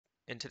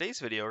In today's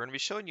video, we're going to be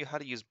showing you how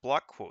to use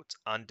block quotes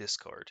on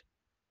Discord.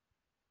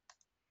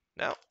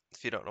 Now,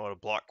 if you don't know what a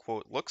block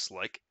quote looks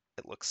like,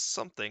 it looks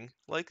something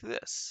like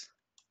this.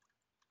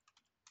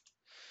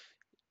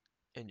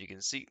 And you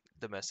can see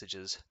the message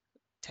is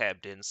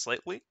tabbed in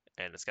slightly,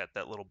 and it's got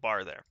that little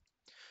bar there.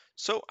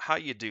 So how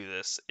you do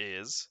this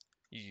is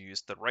you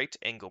use the right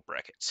angle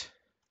bracket,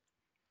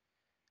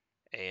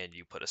 and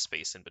you put a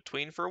space in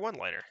between for a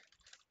one-liner.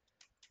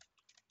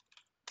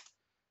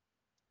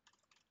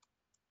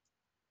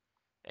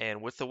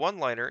 And with the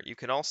one-liner, you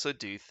can also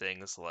do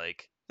things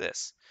like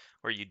this,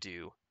 where you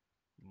do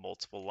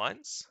multiple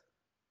lines.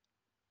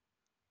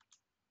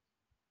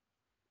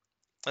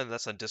 And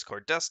that's on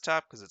Discord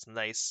desktop because it's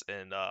nice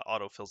and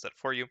autofills that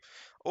for you.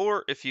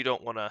 Or if you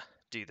don't want to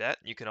do that,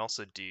 you can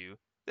also do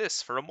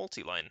this for a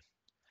multi-line.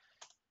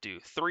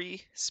 Do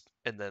 3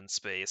 and then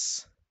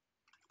space.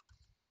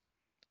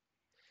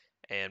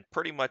 And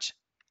pretty much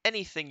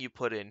anything you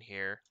put in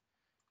here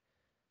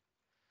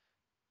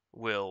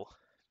will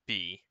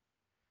be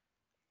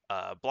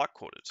block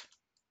quoted.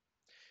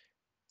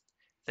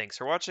 Thanks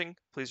for watching.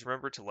 Please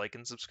remember to like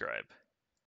and subscribe.